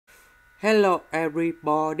Hello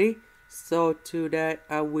everybody. So today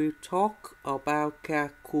I will talk about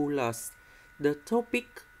calculus. The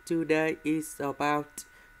topic today is about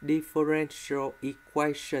differential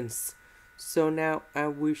equations. So now I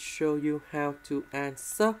will show you how to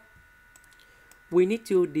answer. We need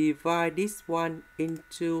to divide this one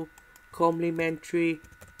into complementary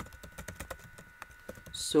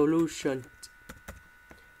solution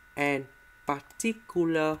and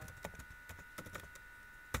particular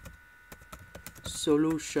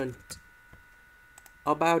solution.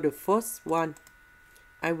 About the first one,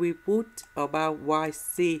 I will put about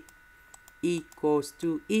yc equals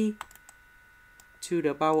to e to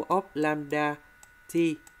the power of lambda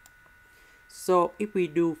t. So if we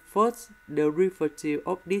do first the derivative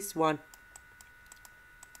of this one,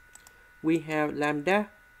 we have lambda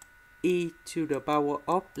e to the power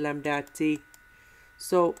of lambda t.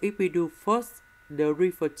 So if we do first the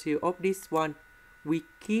derivative of this one, we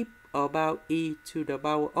keep about e to the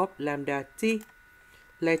power of lambda t.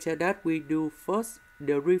 Later that we do first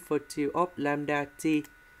the derivative of lambda t,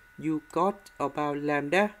 you got about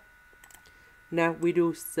lambda. Now we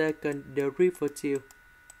do second derivative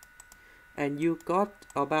and you got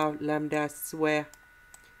about lambda square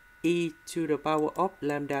e to the power of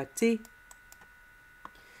lambda t.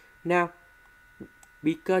 Now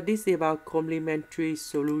because this is about complementary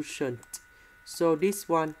solution, so this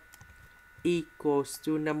one equals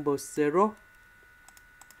to number 0.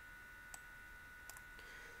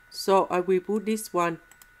 So I will put this one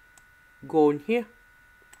gone here,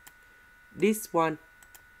 this one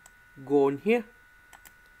gone here,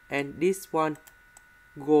 and this one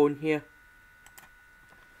gone here.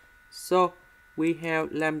 So we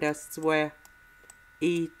have lambda square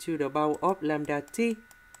e to the power of lambda t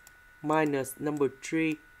minus number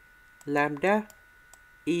 3 lambda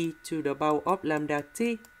e to the power of lambda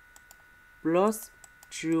t plus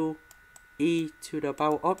 2 e to the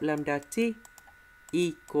power of lambda t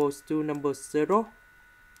equals to number 0.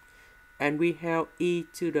 And we have e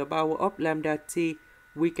to the power of lambda t,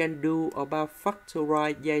 we can do about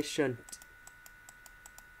factorization.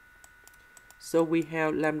 So we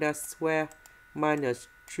have lambda square minus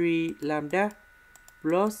 3 lambda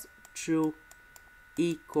plus 2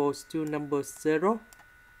 equals to number 0.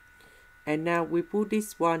 And now we put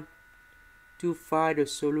this one to find the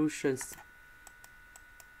solutions.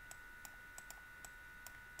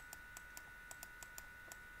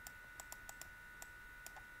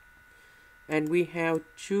 And we have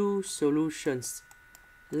two solutions.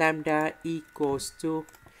 Lambda equals to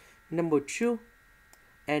number 2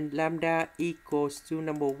 and lambda equals to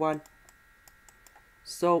number 1.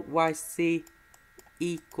 So yc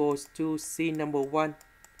equals to c number 1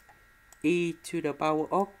 e to the power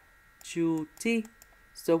of 2t.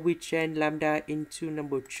 So we change lambda into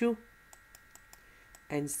number 2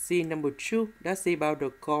 and c number 2, that's about the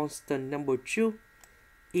constant number 2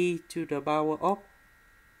 e to the power of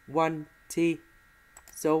 1t.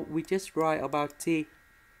 So we just write about t.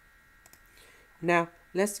 Now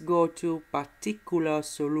let's go to particular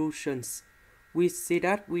solutions. We see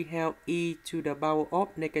that we have e to the power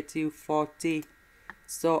of negative 4t.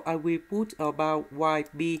 So I will put about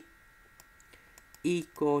yb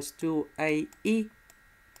equals to ae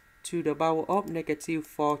to the power of negative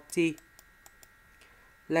 4t.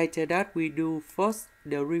 Later that we do first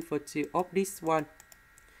the derivative of this one.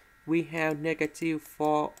 We have negative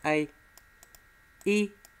 4a e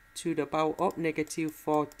to the power of negative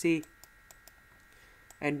 4t.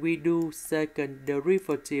 And we do second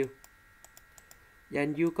derivative.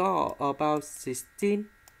 And you got about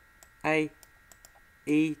 16a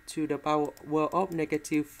e to the power of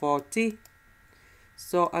negative 4t.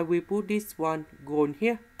 So I will put this one gone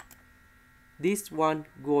here, this one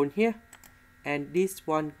gone here, and this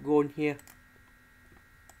one gone here.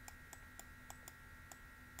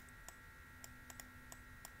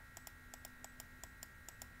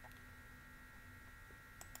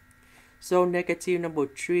 So negative number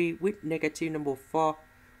 3 with negative number 4,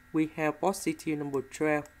 we have positive number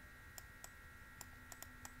 12.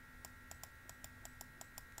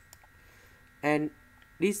 And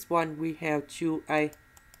this one we have 2a.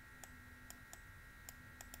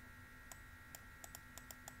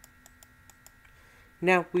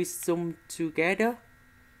 Now we sum together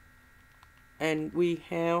and we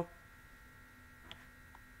have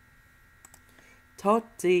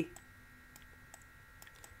 30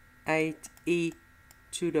 8e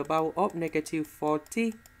to the power of negative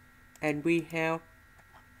 40, and we have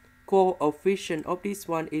coefficient of this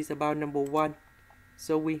one is about number 1.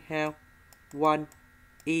 So we have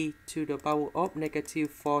 1e to the power of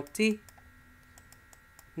negative 40.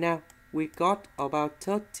 Now we got about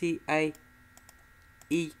 38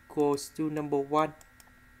 equals equals to number 1.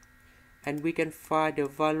 And we can find the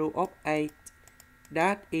value of 8.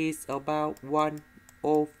 That is about 1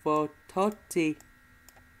 over 30.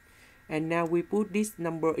 And now we put this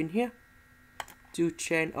number in here to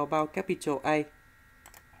change about capital A.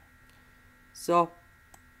 So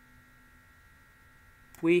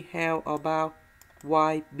we have about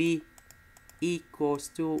YB equals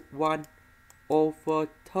to 1 over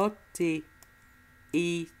 30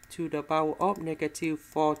 e to the power of negative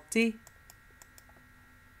 40.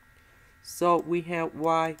 So we have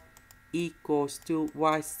y equals to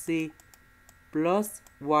yc plus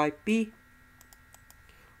yp.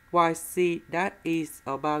 Yc, that is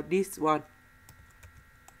about this one.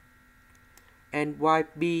 And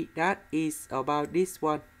yb, that is about this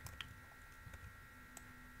one.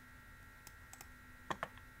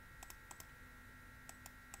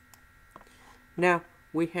 Now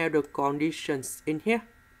we have the conditions in here.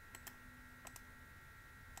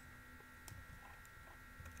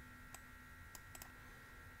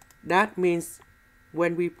 That means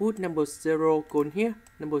when we put number 0 going here,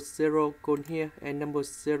 number 0 going here, and number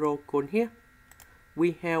 0 going here,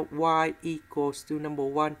 we have y equals to number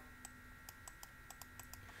 1.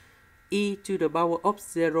 E to the power of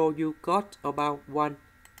 0, you got about 1.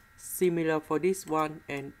 Similar for this one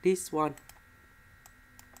and this one.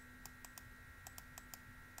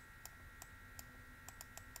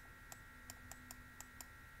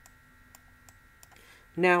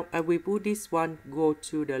 Now I will put this one go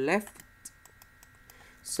to the left.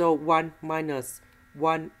 So 1 minus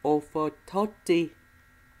 1 over 30.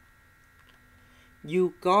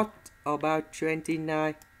 You got about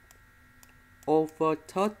 29 over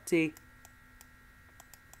 30.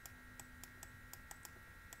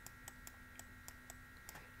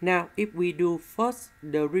 Now if we do first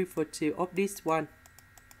the derivative of this one,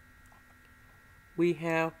 we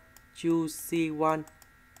have 2c1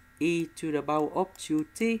 e to the power of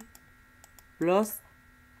 2t plus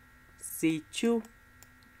c2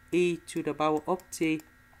 e to the power of t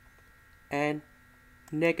and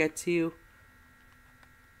negative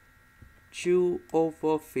 2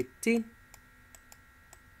 over 15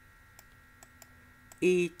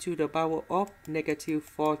 e to the power of negative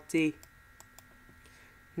 40.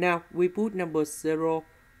 Now we put number 0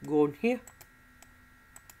 going here.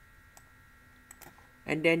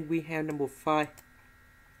 And then we have number 5.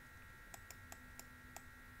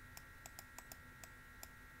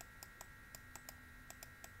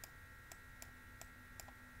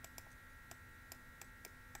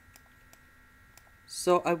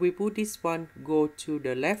 So I will put this one go to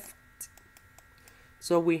the left.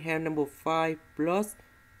 So we have number 5 plus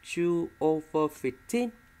 2 over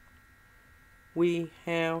 15. We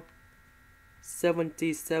have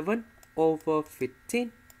 77 over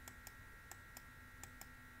 15.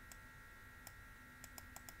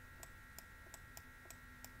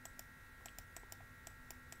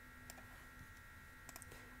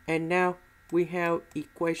 And now we have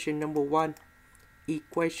equation number 1,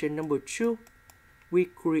 equation number 2. We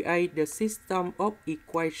create the system of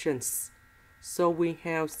equations. So we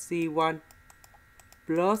have C1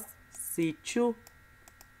 plus C2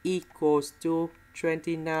 equals to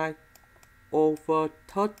 29 over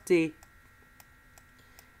 30.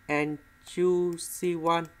 And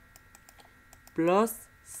 2C1 plus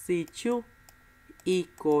C2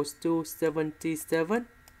 equals to 77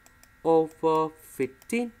 over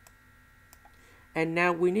 15. And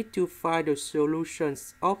now we need to find the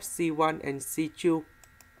solutions of C1 and C2.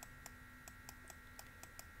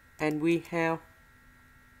 And we have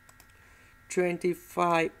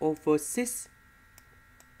 25 over 6.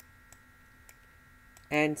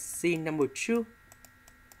 And C number 2.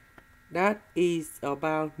 That is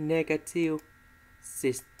about negative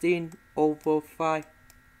 16 over 5.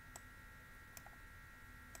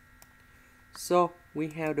 So we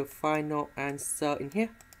have the final answer in here.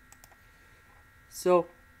 So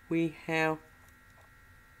we have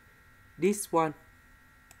this one.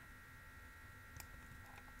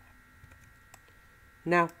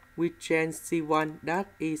 Now we change C1,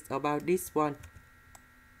 that is about this one.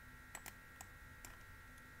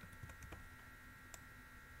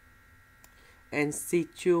 And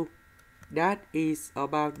C2, that is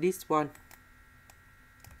about this one.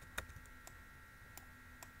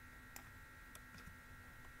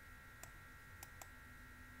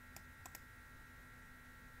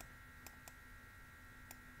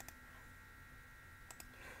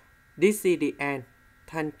 This is the end.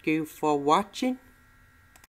 Thank you for watching.